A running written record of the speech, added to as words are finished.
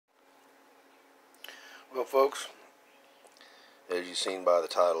Well, folks, as you've seen by the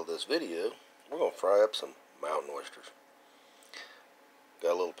title of this video, we're going to fry up some mountain oysters.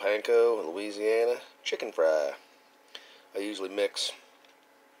 Got a little panko, Louisiana chicken fry. I usually mix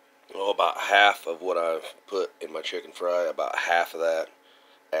about half of what I've put in my chicken fry, about half of that,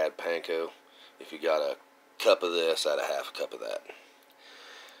 add panko. If you got a cup of this, add a half a cup of that.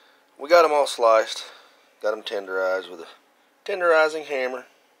 We got them all sliced, got them tenderized with a tenderizing hammer.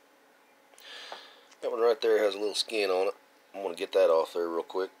 That one right there has a little skin on it. I'm going to get that off there real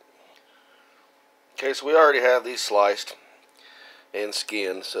quick. Okay, so we already have these sliced and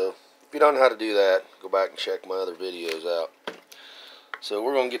skinned, so if you don't know how to do that, go back and check my other videos out. So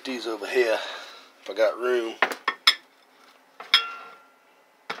we're going to get these over here, if I got room.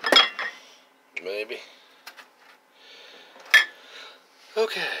 Maybe.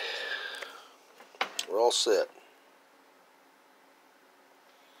 Okay. We're all set.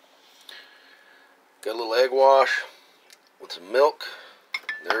 Got a little egg wash with some milk.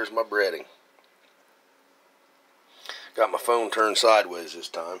 There's my breading. Got my phone turned sideways this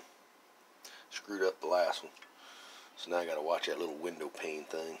time. Screwed up the last one. So now I got to watch that little window pane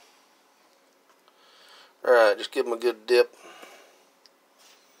thing. Alright, just give them a good dip.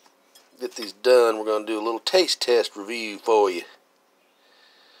 Get these done. We're going to do a little taste test review for you.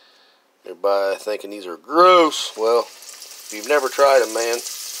 Everybody thinking these are gross. Well, if you've never tried them, man,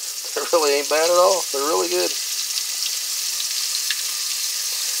 they really ain't bad at all. They're really good.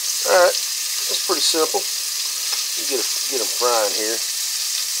 Alright, that's pretty simple. You get them frying here.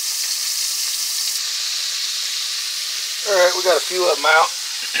 Alright, we got a few of them out.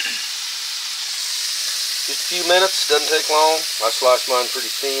 Just a few minutes, doesn't take long. I sliced mine pretty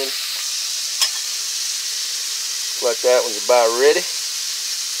thin. Like that one's about ready.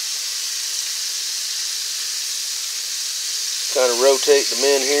 Kind of rotate them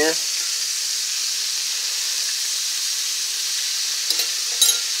in here.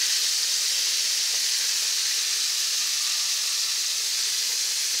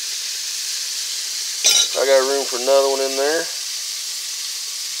 I got room for another one in there.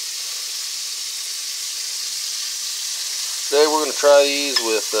 Today we're going to try these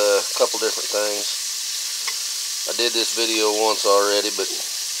with a couple different things. I did this video once already, but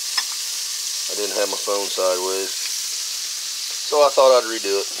I didn't have my phone sideways. So I thought I'd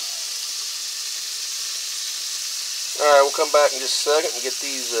redo it. Alright, we'll come back in just a second and get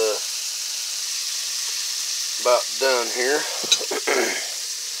these about done here.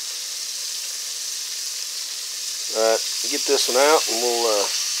 Alright, get this one out and we'll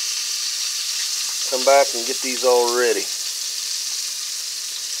come back and get these all ready.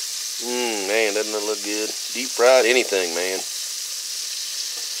 Man, doesn't that look good? Deep fried anything, man.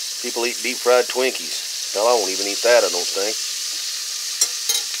 People eat deep fried Twinkies. Hell, I won't even eat that, I don't think.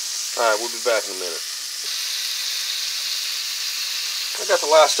 Alright, we'll be back in a minute. I got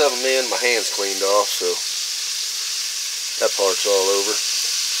the last of them in, my hands cleaned off, so that part's all over.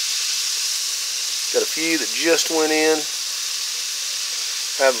 Got a few that just went in.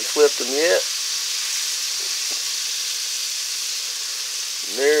 Haven't flipped them yet.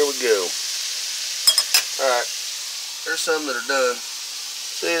 And there we go. Alright, there's some that are done.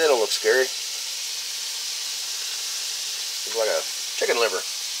 See, they don't look scary. Looks like a chicken liver.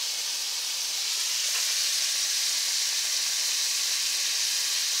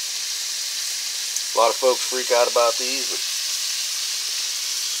 A lot of folks freak out about these, but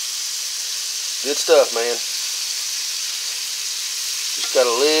good stuff, man. Just gotta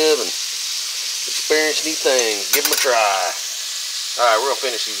live and experience new things. Give them a try. Alright, we're gonna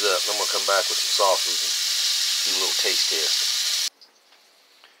finish these up, and I'm gonna come back with some sauces and do a little taste test.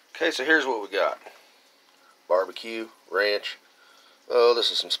 Okay, so here's what we got. Barbecue, ranch. Oh,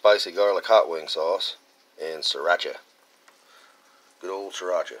 this is some spicy garlic hot wing sauce. And sriracha. Good old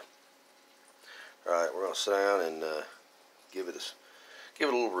sriracha. Alright, we're going to sit down and give it a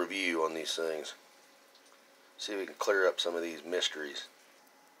little review on these things. See if we can clear up some of these mysteries.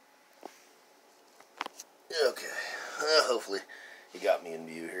 Okay, hopefully you got me in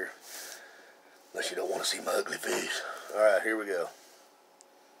view here. Unless you don't want to see my ugly face. Alright, here we go.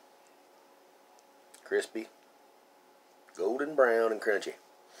 Crispy, golden brown, and crunchy.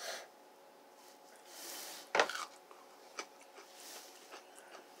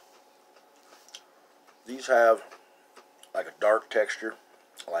 These have like a dark texture,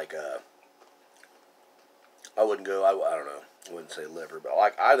 like I don't know, I wouldn't say liver, but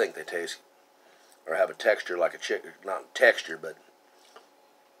like I think they taste or have a texture like a chicken, not texture, but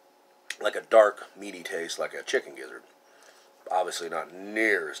like a dark meaty taste like a chicken gizzard. Obviously not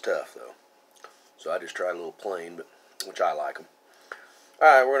near as tough though. So I just tried a little plain, but which I like them.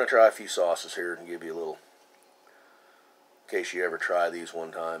 Alright, we're going to try a few sauces here and give you a little, in case you ever try these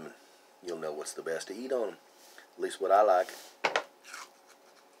one time, and you'll know what's the best to eat on them. At least what I like.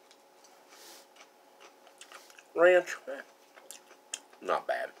 Ranch, not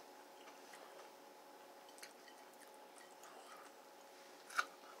bad.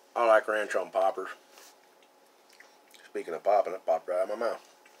 I like ranch on poppers. Speaking of popping, it popped right out of my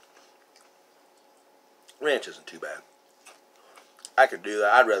mouth. Ranch isn't too bad. I could do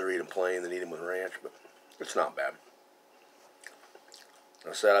that. I'd rather eat them plain than eat them with ranch, but it's not bad.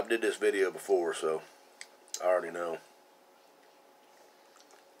 Like I said, I did this video before, so I already know.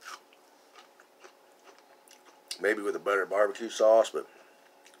 Maybe with a better barbecue sauce, but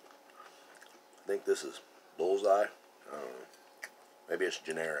I think this is bullseye. I don't know. Maybe it's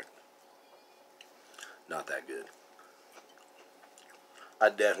generic. Not that good.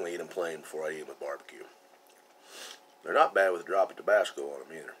 I'd definitely eat them plain before I eat them with barbecue. They're not bad with a drop of Tabasco on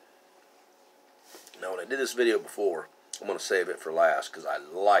them either. Now, when I did this video before, I'm going to save it for last because I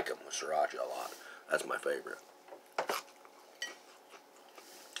like them with sriracha a lot. That's my favorite.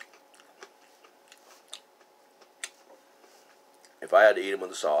 If I had to eat them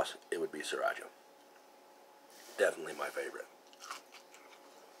with the sauce, it would be sriracha. Definitely my favorite.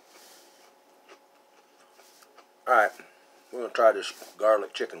 Alright, we're going to try this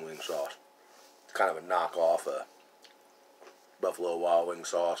garlic chicken wing sauce. It's kind of a knockoff of Buffalo Wild Wing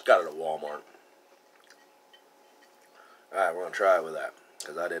sauce. Got it at Walmart. Alright, we're going to try it with that,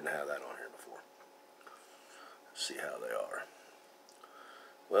 because I didn't have that on here before. Let's see how they are.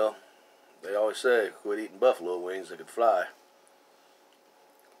 Well, they always say, quit eating buffalo wings, they could fly.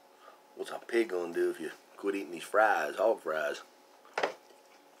 What's a pig going to do if you quit eating these fries, hog fries?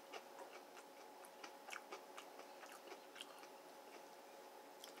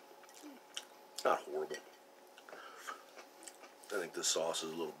 Not horrible. I think this sauce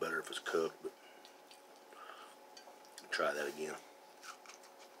is a little better if it's cooked, but try that again.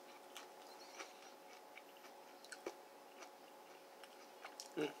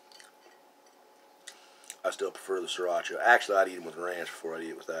 I still prefer the sriracha. Actually, I'd eat them with ranch before I'd eat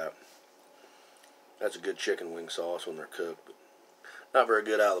it with that. That's a good chicken wing sauce when they're cooked, but not very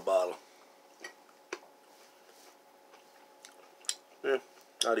good out of the bottle. Yeah,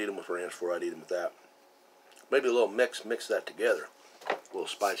 I'd eat them with ranch before I'd eat them with that. Maybe a little mix that together. A little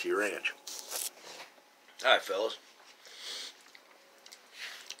spicy ranch. Alright, fellas.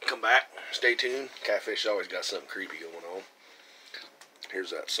 Come back. Stay tuned. Catfish always got something creepy going on.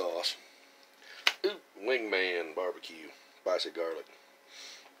 Here's that sauce. Ooh, Wingman barbecue. Spicy garlic.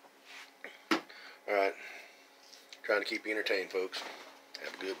 Alright. Trying to keep you entertained, folks.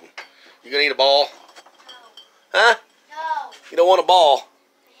 Have a good one. You gonna eat a ball? No. Huh? No. You don't want a ball?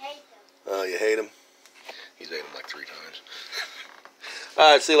 I hate them. Oh, you hate them? He's ate them like 3 times.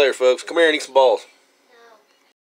 Alright, see you later, folks. Come here and eat some balls.